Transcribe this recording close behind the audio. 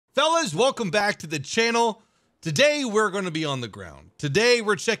Fellas, welcome back to the channel. Today we're going to be on the ground. Today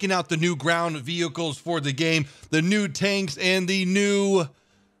we're checking out the new ground vehicles for the game, the new tanks, and the new...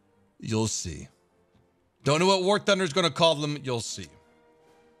 You'll see. Don't know what War Thunder is going to call them. You'll see.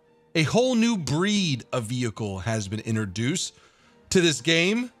 A whole new breed of vehicle has been introduced to this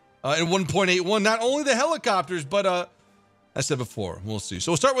game in 1.81. Not only the helicopters, but I said before, we'll see.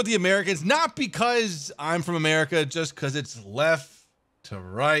 So we'll start with the Americans, not because I'm from America, just because it's left to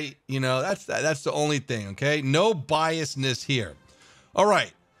right. You know, that's the only thing, okay? No biasness here. All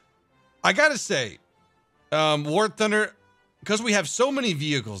right. I got to say, War Thunder, because we have so many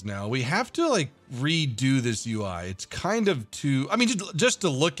vehicles now, we have to like redo this UI. It's kind of too, I mean, just to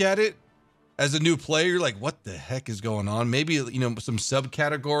look at it as a new player, you're like, what the heck is going on? Maybe, you know, some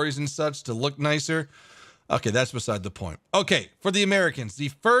subcategories and such to look nicer. Okay, that's beside the point. Okay, for the Americans, the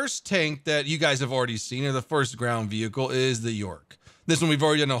first tank that you guys have already seen, or the first ground vehicle, is the York. This one we've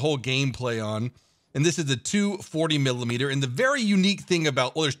already done a whole gameplay on, and this is the 240mm. And the very unique thing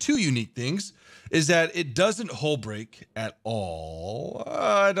about, well, there's two unique things, is that it doesn't hull break at all.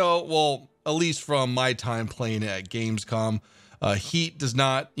 I don't, well, at least from my time playing at Gamescom. Heat does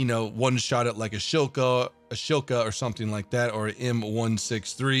not, you know, one-shot it like a Shilka or something like that, or an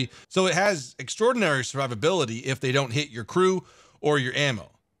M163. So it has extraordinary survivability if they don't hit your crew or your ammo.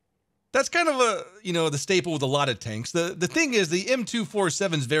 That's kind of a, you know, the staple with a lot of tanks. The thing is, the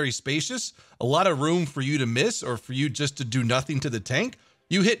M247 is very spacious, a lot of room for you to miss or for you just to do nothing to the tank.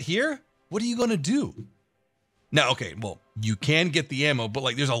 You hit here, what are you going to do? Now, okay, well, you can get the ammo, but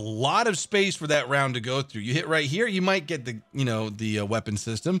like there's a lot of space for that round to go through. You hit right here, you might get the, you know, the weapon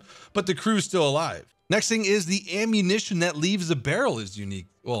system, but the crew's still alive. Next thing is the ammunition that leaves the barrel is unique.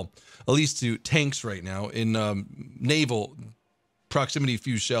 Well, at least to tanks right now. In naval, proximity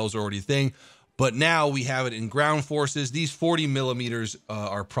fuse shells are already a thing, but now we have it in ground forces. These 40mm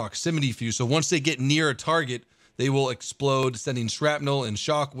are proximity fuse, so once they get near a target, they will explode, sending shrapnel and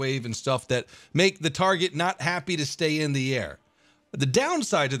shockwave and stuff that make the target not happy to stay in the air. The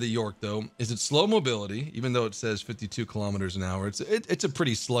downside to the York, though, is its slow mobility. Even though it says 52 kilometers an hour, it's a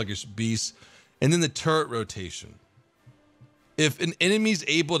pretty sluggish beast. And then the turret rotation. If an enemy's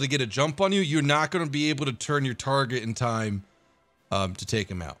able to get a jump on you, you're not going to be able to turn your target in time to take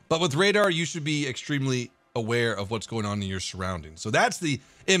him out. But with radar, you should be extremely aware of what's going on in your surroundings. So that's the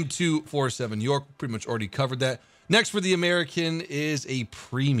M247 York. Pretty much already covered that. Next for the American is a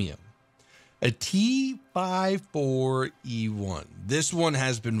premium, a T54E1. This one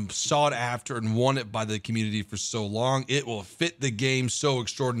has been sought after and wanted by the community for so long. It will fit the game so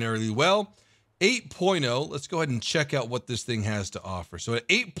extraordinarily well. 8.0, let's go ahead and check out what this thing has to offer. So at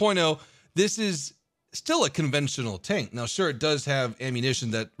 8.0, this is still a conventional tank. Now, sure, it does have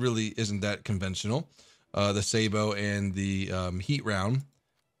ammunition that really isn't that conventional, the Sabo and the heat round,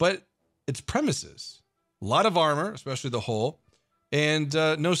 but its premises, a lot of armor, especially the hull, and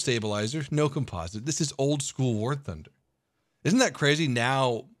no stabilizer, no composite. This is old school War Thunder. Isn't that crazy?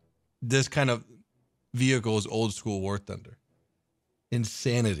 Now, this kind of vehicle is old school War Thunder.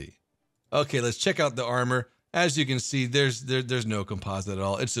 Insanity. Okay, let's check out the armor. As you can see, there's no composite at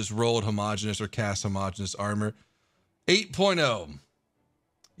all. It's just rolled homogeneous or cast homogeneous armor. 8.0,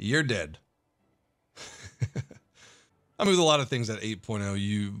 you're dead. I mean, with a lot of things at 8.0,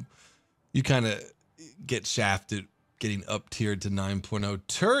 you kind of get shafted getting up tiered to 9.0.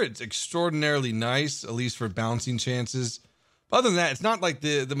 Turret's extraordinarily nice, at least for bouncing chances. Other than that, it's not like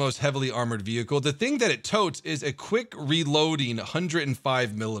the most heavily armored vehicle. The thing that it totes is a quick reloading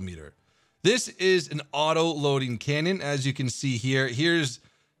 105mm. This is an auto-loading cannon, as you can see here. Is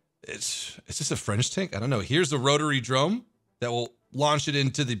this a French tank? I don't know. Here's the rotary drum that will launch it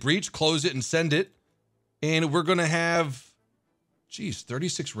into the breach, close it, and send it. And we're going to have, geez,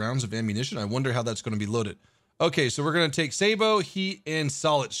 36 rounds of ammunition. I wonder how that's going to be loaded. Okay, so we're going to take Sabo, heat, and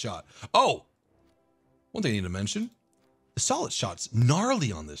solid shot. Oh, one thing I need to mention. The solid shot's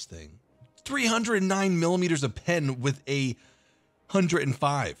gnarly on this thing. 309mm a pen with a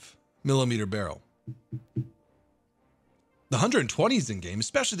 105mm barrel. The 120s in game,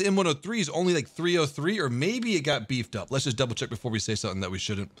 especially the M103, is only like 303, or maybe it got beefed up. Let's just double check before we say something that we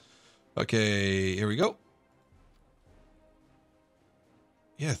shouldn't. Okay, here we go.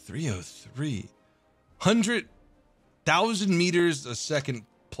 Yeah, 303. 100,000 meters a second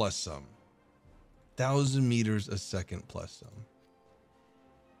plus some. 1,000 meters a second plus some.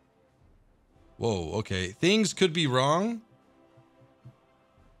 Whoa, okay. Things could be wrong.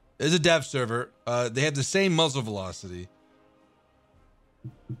 There's a dev server. They have the same muzzle velocity.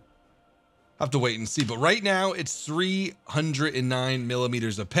 Have to wait and see. But right now, it's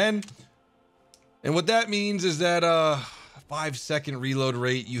 309mm a pen. And what that means is that 5-second reload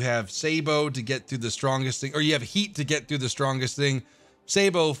rate. You have Sabo to get through the strongest thing, or you have heat to get through the strongest thing,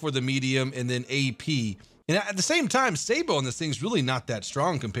 Sabo for the medium, and then AP. And at the same time, Sabo on this thing's really not that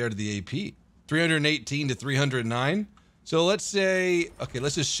strong compared to the AP. 318 to 309. So let's say, okay,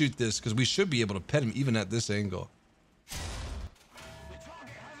 let's just shoot this because we should be able to pet him even at this angle.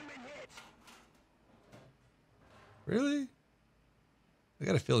 Really? I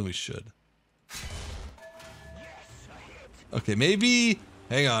got a feeling we should. Okay, maybe,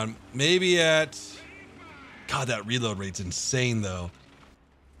 hang on, maybe at, God, that reload rate's insane though.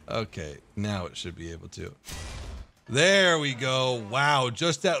 Okay, now it should be able to. There we go. Wow,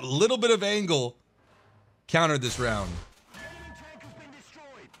 just that little bit of angle countered this round.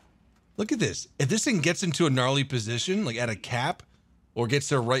 Look at this. If this thing gets into a gnarly position, like at a cap, or gets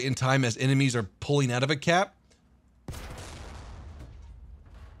there right in time as enemies are pulling out of a cap,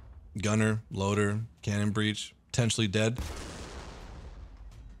 gunner, loader, cannon breach, potentially dead.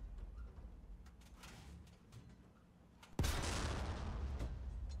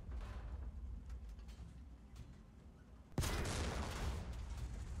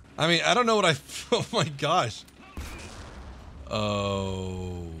 I mean, I don't know what I, oh my gosh.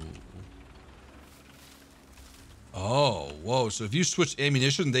 Oh. Oh, whoa. So if you switch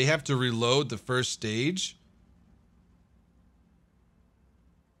ammunition, they have to reload the first stage?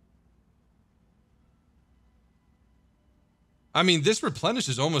 I mean, this replenish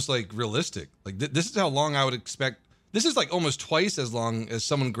is almost like realistic. Like this is how long I would expect. This is like almost twice as long as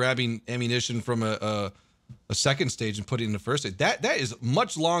someone grabbing ammunition from a second stage and putting it in the first stage. That is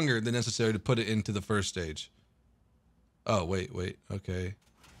much longer than necessary to put it into the first stage. Oh, wait. Okay.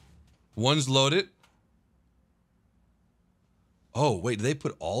 One's loaded. Oh, wait, did they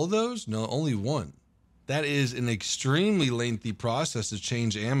put all of those? No, only one. That is an extremely lengthy process to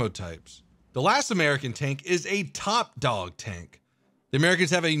change ammo types. The last American tank is a top dog tank. The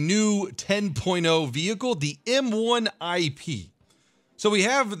Americans have a new 10.0 vehicle, the M1IP. So we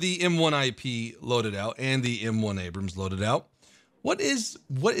have the M1IP loaded out and the M1 Abrams loaded out. What is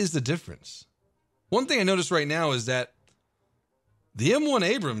the difference? One thing I noticed right now is that the M1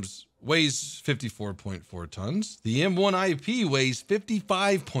 Abrams weighs 54.4 tons. The M1IP weighs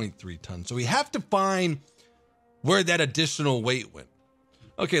 55.3 tons. So we have to find where that additional weight went.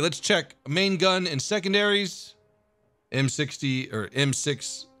 Okay, let's check main gun and secondaries. M60 or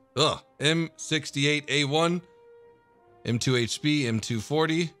M6, M68A1, M2HB,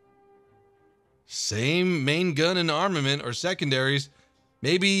 M240. Same main gun and armament or secondaries.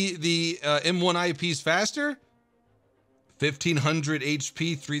 Maybe the M1IP is faster. 1500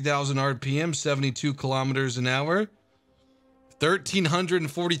 HP, 3000 RPM, 72 kilometers an hour.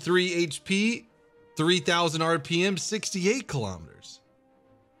 1343 HP, 3000 RPM, 68 kilometers.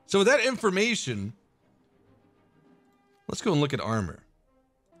 So with that information, let's go and look at armor.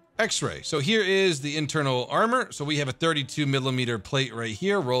 X-ray. So here is the internal armor. So we have a 32 millimeter plate right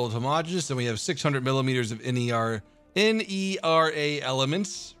here, rolled homogeneous, and we have 600 millimeters of NERA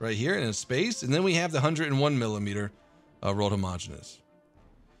elements right here in a space, and then we have the 101 millimeter rolled homogeneous.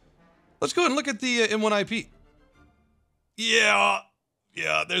 Let's go and look at the M1IP. Yeah,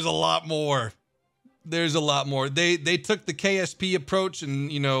 there's a lot more. There's a lot more. They took the KSP approach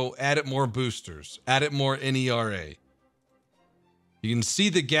and, you know, added more boosters, added more NERA. You can see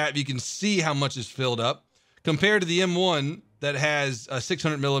the gap. You can see how much is filled up compared to the M1 that has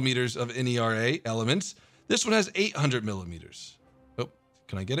 600 millimeters of NERA elements. This one has 800 millimeters. Oh,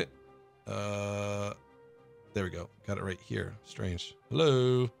 can I get it? There we go. Got it right here. Strange.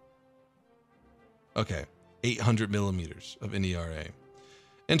 Hello. Okay. 800 millimeters of NERA.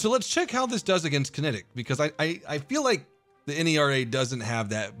 And so let's check how this does against kinetic, because I feel like the NERA doesn't have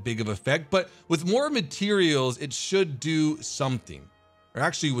that big of effect, but with more materials, it should do something. Or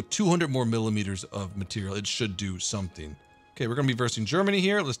actually with 200 more millimeters of material, it should do something. Okay, we're gonna be versing Germany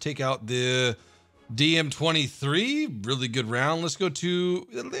here. Let's take out the DM-23, really good round. Let's go to,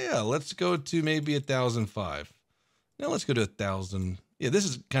 let's go to maybe 1,005. Now let's go to 1,000. Yeah, this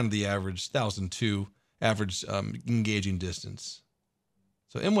is kind of the average, 1,002 average engaging distance.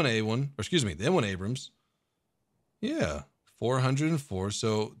 So M1A1, or excuse me, the M1 Abrams. Yeah, 404.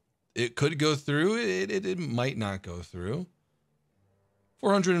 So it could go through. It might not go through.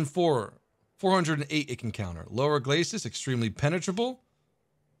 404, 408 it can counter. Lower glacis, extremely penetrable.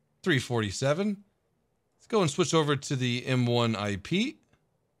 347. Let's go and switch over to the M1IP.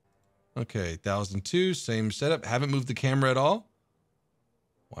 Okay, 1,002, same setup. Haven't moved the camera at all.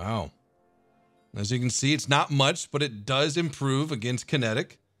 Wow. As you can see, it's not much, but it does improve against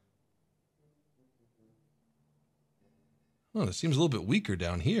kinetic. Oh, it seems a little bit weaker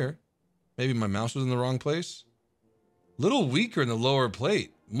down here. Maybe my mouse was in the wrong place. Little weaker in the lower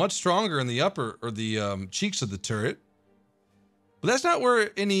plate, much stronger in the upper or the cheeks of the turret. But that's not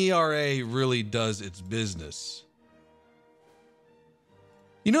where an ERA really does its business.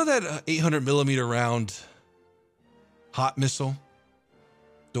 You know that 800 millimeter round hot missile?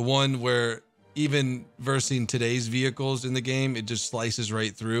 The one where even versing today's vehicles in the game, it just slices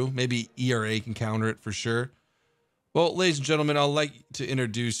right through. Maybe ERA can counter it for sure. Well, ladies and gentlemen, I'd like to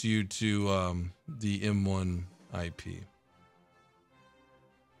introduce you to the M1IP.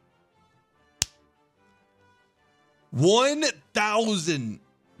 1,000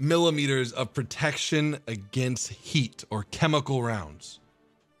 millimeters of protection against heat or chemical rounds.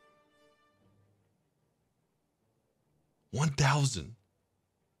 1,000.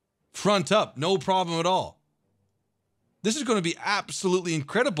 Front up, no problem at all. This is going to be absolutely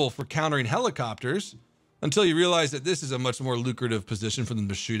incredible for countering helicopters until you realize that this is a much more lucrative position for them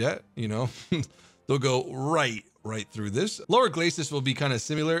to shoot at, you know. They'll go right through this. Lower glacis will be kind of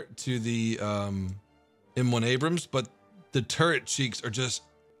similar to the M1 Abrams, but the turret cheeks are just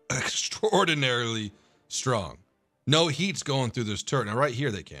extraordinarily strong. No heat's going through this turret. Now right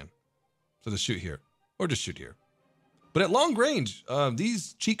here they can. So they shoot here or just shoot here. But at long range,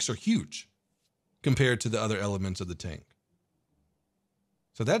 these cheeks are huge compared to the other elements of the tank.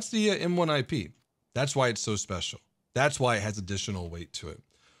 So that's the M1IP. That's why it's so special. That's why it has additional weight to it.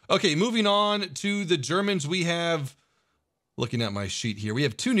 Okay, moving on to the Germans. We have, looking at my sheet here, we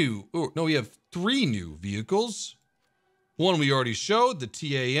have we have 3 new vehicles. One we already showed, the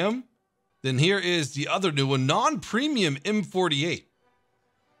TAM. Then here is the other new one, non-premium M48.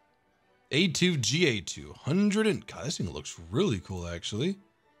 A2GA2, 100 and, God, this thing looks really cool, actually.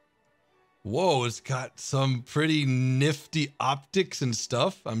 Whoa, it's got some pretty nifty optics and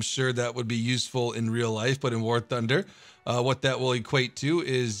stuff. I'm sure that would be useful in real life, but in War Thunder, what that will equate to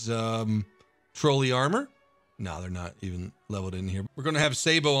is trolley armor. No, they're not even leveled in here. We're going to have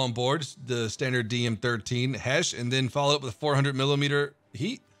Sabo on board, the standard DM13 Hesh, and then follow up with 400 millimeter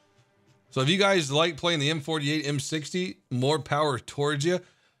heat. So if you guys like playing the M48, M60, more power towards you.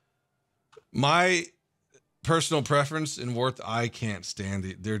 My personal preference in War, I can't stand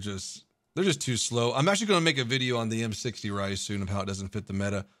it. They're just too slow. I'm actually going to make a video on the M60 Rise soon of how it doesn't fit the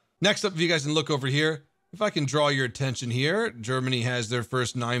meta. Next up, if you guys can look over here, if I can draw your attention here, Germany has their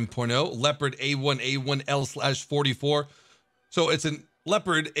first 9.0 Leopard A1A1L/44. So it's a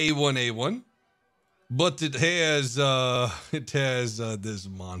Leopard A1A1, but it has this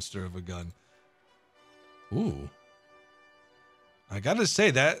monster of a gun. Ooh, I gotta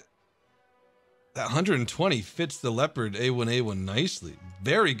say that 120 fits the Leopard A1A1 nicely.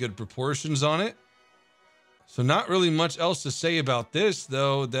 Very good proportions on it. So not really much else to say about this,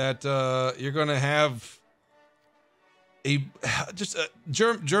 though, that you're going to have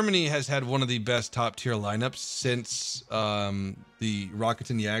Germany has had one of the best top tier lineups since the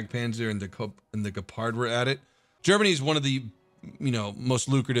Raketen Jagdpanzer and the Gepard were at it. Germany is one of the most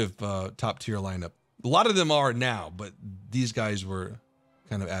lucrative top tier lineup. A lot of them are now, but these guys were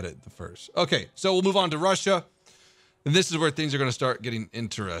kind of at it the first. Okay, so we'll move on to Russia. And this is where things are going to start getting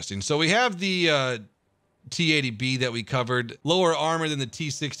interesting. So we have the T-80B that we covered. Lower armor than the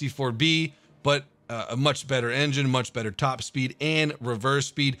T-64B, but a much better engine, much better top speed, and reverse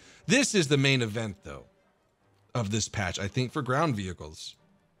speed. This is the main event, though, of this patch, I think, for ground vehicles.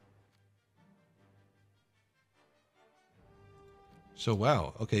 So,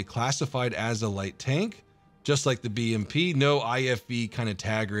 wow. Okay, classified as a light tank. Just like the BMP, no IFV kind of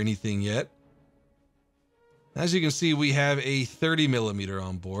tag or anything yet. As you can see, we have a 30 millimeter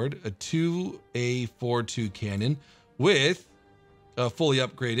on board, a 2A42 cannon with fully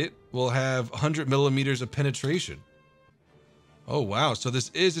upgraded. We'll have 100 millimeters of penetration. Oh, wow. So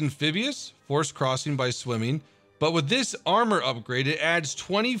this is amphibious, forced crossing by swimming. But with this armor upgrade, it adds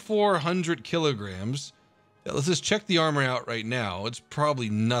 2,400 kilograms. Now, let's just check the armor out right now. It's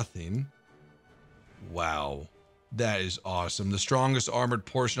probably nothing. Wow, that is awesome. The strongest armored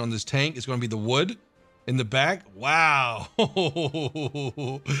portion on this tank is going to be the wood in the back. Wow.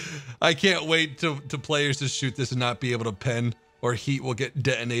 I can't wait to players to shoot this and not be able to pen, or heat will get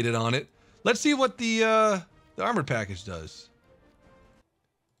detonated on it. Let's see what the armored package does.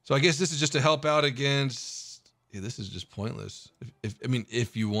 So I guess this is just to help out against, yeah, this is just pointless.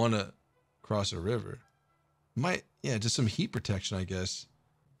 If you want to cross a river, just some heat protection, I guess.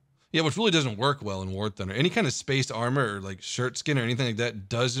 Yeah, which really doesn't work well in War Thunder. Any kind of spaced armor or like shirt skin or anything like that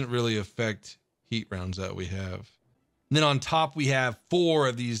doesn't really affect heat rounds that we have. And then on top, we have 4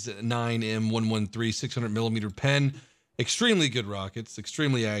 of these 9M113 600 millimeter pen. Extremely good rockets,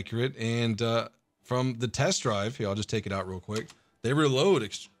 extremely accurate. And from the test drive, here, I'll just take it out real quick. They reload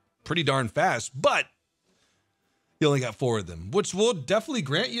pretty darn fast, but You only got 4 of them, which will definitely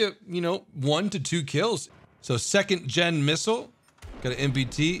grant you, 1 to 2 kills. So 2nd gen missile, got an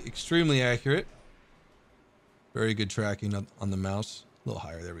MBT, extremely accurate. Very good tracking on the mouse. A little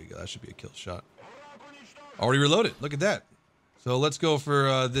higher, there we go. That should be a kill shot. Already reloaded, look at that. So let's go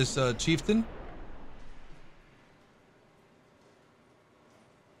for this chieftain.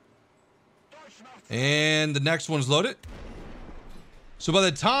 And the next one's loaded. So by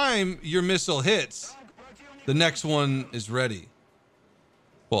the time your missile hits, the next one is ready.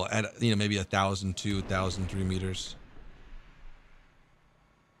 Well, at maybe 1,002, 1,003 meters.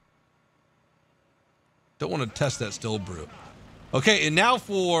 Don't want to test that still, brew. Okay, and now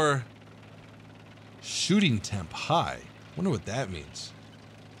for shooting temp high. Wonder what that means.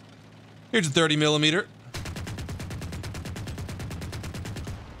 Here's a 30 millimeter.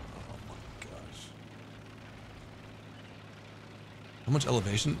 Oh my gosh. How much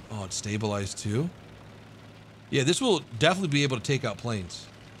elevation? Oh, it's stabilized too. Yeah, this will definitely be able to take out planes.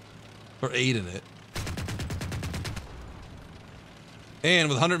 Or aid in it. And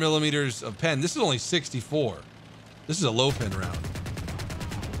with 100 millimeters of pen, this is only 64. This is a low pen round.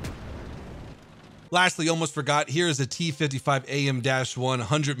 Lastly, almost forgot, here is a T55 AM-1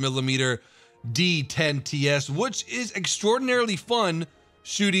 100 millimeter D10TS, which is extraordinarily fun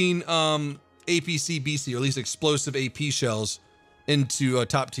shooting APC BC, or at least explosive AP shells into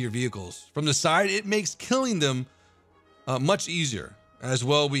top tier vehicles. From the side, it makes killing them much easier. As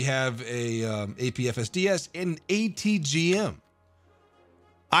well, we have a APFSDS and an ATGM.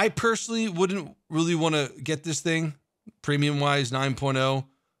 I personally wouldn't really want to get this thing premium wise 9.0,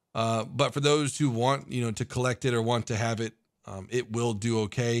 but for those who want to collect it or want to have it, it will do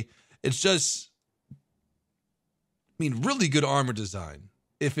okay. It's just, really good armor design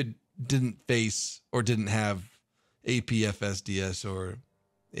if it didn't face or didn't have APFSDS or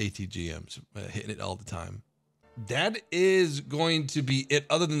ATGMs hitting it all the time. That is going to be it.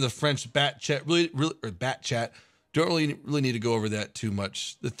 Other than the French bat chat, bat chat, don't really need to go over that too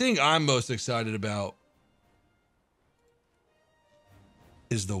much. The thing I'm most excited about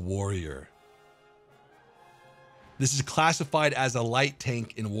is the Warrior. This is classified as a light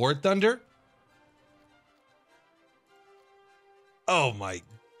tank in War Thunder. Oh my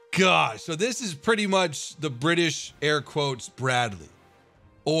gosh. So this is pretty much the British air quotes Bradley,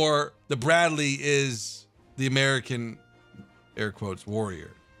 or the Bradley is the American air quotes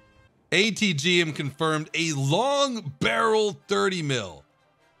Warrior. ATGM confirmed a long barrel 30 mil.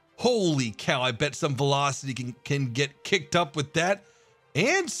 Holy cow, I bet some velocity can get kicked up with that,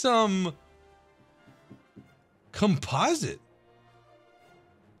 and some composite.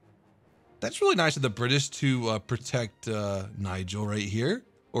 That's really nice of the British to protect Nigel right here.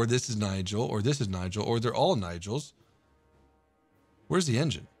 Or this is Nigel, or this is Nigel, or they're all Nigels. Where's the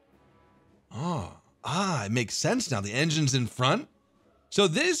engine? It makes sense now. The engine's in front. So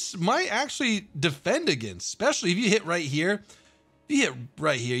this might actually defend against, especially if you hit right here. If you hit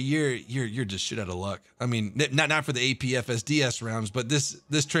right here, you're just shit out of luck. I mean, not for the APFSDS rounds, but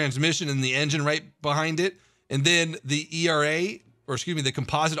this transmission and the engine right behind it, and then the ERA, or excuse me, the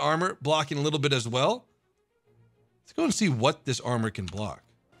composite armor blocking a little bit as well. Let's go and see what this armor can block.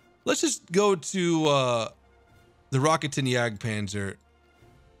 Let's just go to the Rakuten Jagdpanzer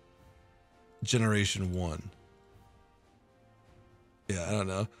Generation 1. Yeah, I don't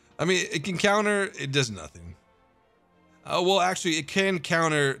know. I mean, it can counter, it does nothing. Well, actually, it can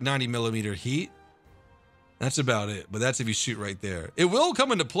counter 90 millimeter heat. That's about it, but that's if you shoot right there. It will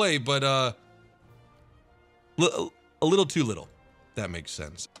come into play, but a little too little. That makes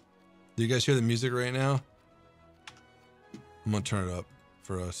sense. Do you guys hear the music right now? I'm gonna turn it up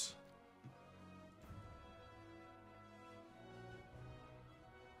for us.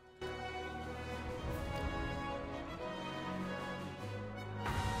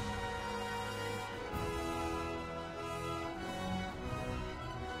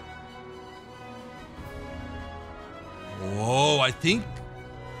 Whoa, I think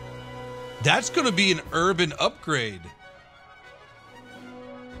that's going to be an urban upgrade.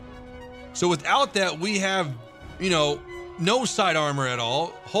 So without that, we have, no side armor at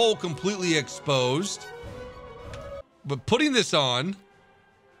all, hull completely exposed. But putting this on,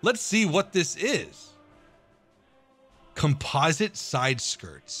 let's see what this is. Composite side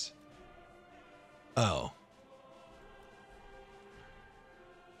skirts. Oh.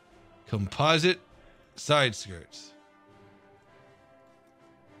 Composite side skirts.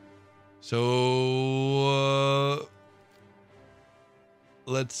 So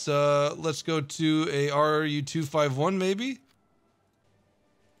let's go to a RU-251 maybe.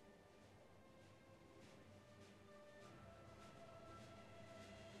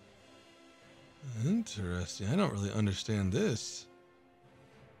 Interesting. I don't really understand this.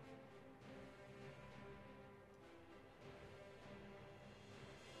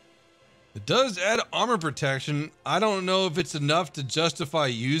 It does add armor protection. I don't know if it's enough to justify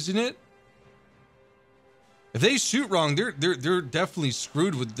using it. If they shoot wrong, they're definitely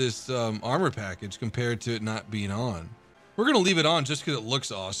screwed with this armor package compared to it not being on. We're gonna leave it on just because it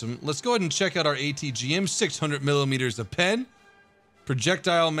looks awesome. Let's go ahead and check out our ATGM, 600 millimeters of pen,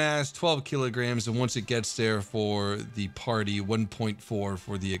 projectile mass 12 kilograms, and once it gets there for the party, 1.4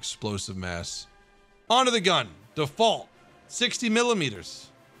 for the explosive mass. Onto the gun. Default 60 millimeters.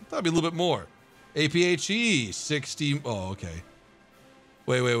 That'd be a little bit more. APHE 60. Oh, okay.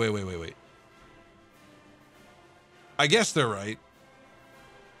 Wait. I guess they're right.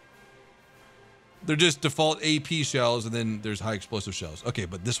 They're just default AP shells, and then there's high explosive shells. Okay,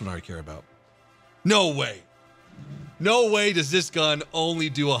 but this one I care about. No way. No way does this gun only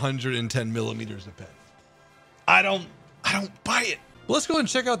do 110 millimeters of pen. I don't buy it. Well, let's go and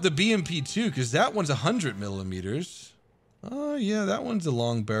check out the BMP-2 because that one's 100 millimeters. Oh yeah, that one's a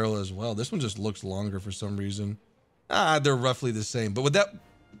long barrel as well. This one just looks longer for some reason. They're roughly the same, but with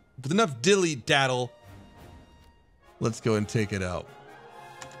enough dilly daddle, let's go and take it out.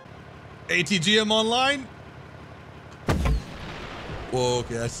 ATGM online. Whoa,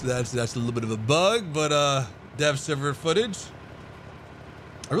 okay, that's a little bit of a bug, but dev server footage.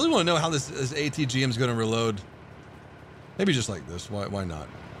 I really want to know how this ATGM is going to reload. Maybe just like this. Why not?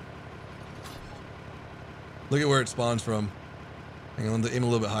 Look at where it spawns from. Hang on, aim a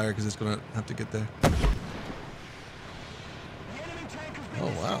little bit higher because it's going to have to get there. Oh,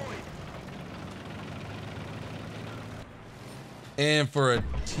 wow. And for a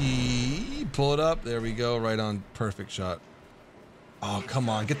T, pull it up. There we go. Right on. Perfect shot. Oh, come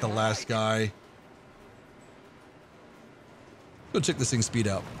on. Get the last guy. Go check this thing's speed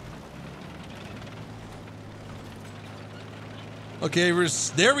out. Okay,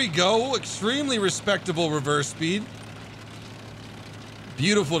 there we go. Extremely respectable reverse speed.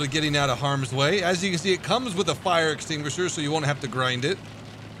 Beautiful to getting out of harm's way. As you can see, it comes with a fire extinguisher, so you won't have to grind it.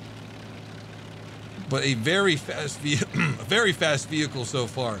 But a very fast vehicle so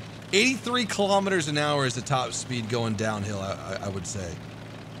far. 83 kilometers an hour is the top speed going downhill, I would say.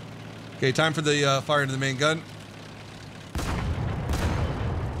 Okay, time for the fire into the main gun.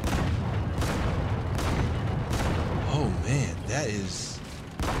 Oh man, that is...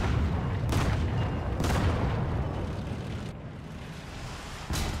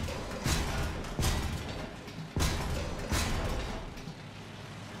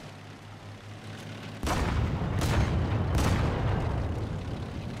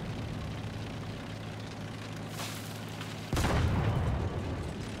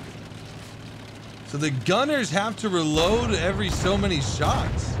 So the gunners have to reload every so many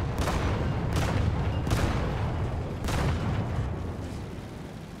shots.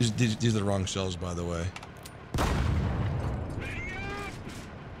 These are the wrong shells, by the way.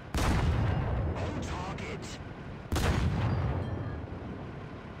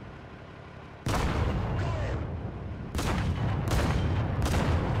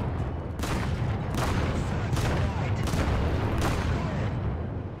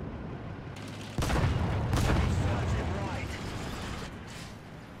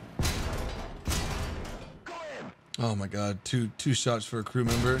 Oh my God, two shots for a crew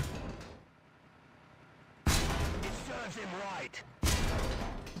member. It serves him right.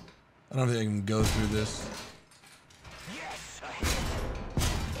 I don't think I can go through this. Yes, a hit.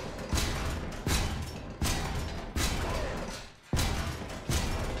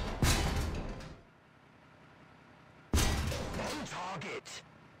 On target.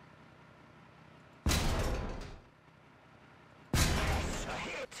 Yes, a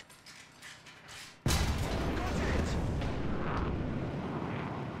hit.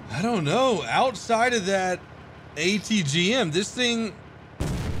 I don't know. Outside of that ATGM, this thing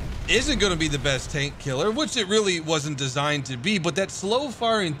isn't going to be the best tank killer, which it really wasn't designed to be, but that slow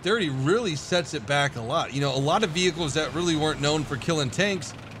firing 30 really sets it back a lot. You know, a lot of vehicles that really weren't known for killing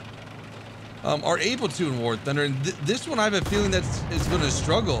tanks are able to in War Thunder, and this one I have a feeling that it's going to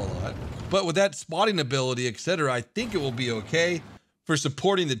struggle a lot. But with that spotting ability, etc., I think it will be okay for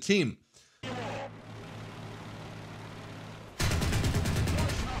supporting the team.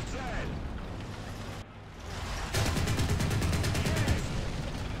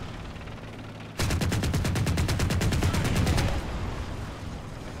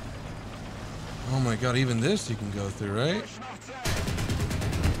 Oh my God, even this you can go through, right?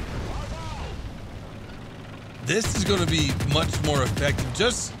 This is going to be much more effective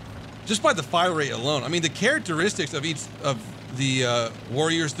just by the fire rate alone. I mean, the characteristics of the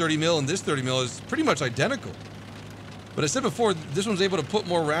Warrior's 30 mil and this 30 mil is pretty much identical. But I said before, this one's able to put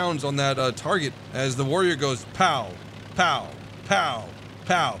more rounds on that target as the Warrior goes pow, pow, pow,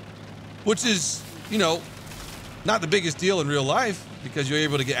 pow, which is, you know, not the biggest deal in real life because you're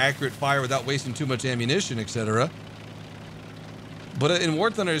able to get accurate fire without wasting too much ammunition, etc. But in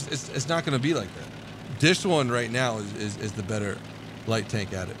War Thunder, it's not going to be like that. This one right now is the better light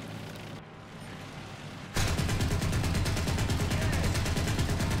tank at it.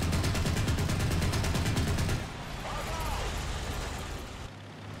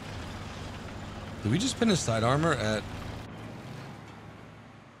 Did we just pin his side armor at...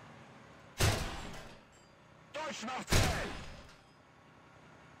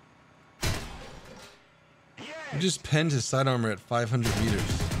 We just pinned his side armor at 500 meters.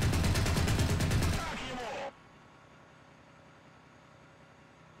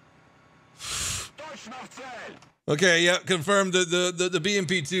 Okay, yeah, confirmed the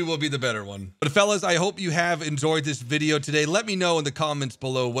BMP-2 will be the better one. But fellas, I hope you have enjoyed this video today. Let me know in the comments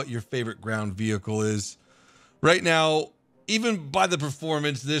below what your favorite ground vehicle is. Right now, even by the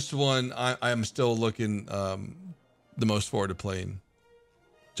performance, this one I'm still looking the most forward to playing.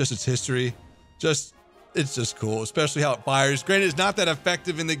 Just its history, it's just cool, especially how it fires. Granted, it's not that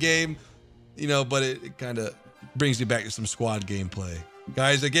effective in the game, you know, but it kind of brings you back to some squad gameplay.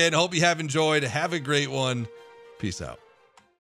 Guys, again, hope you have enjoyed. Have a great one. Peace out.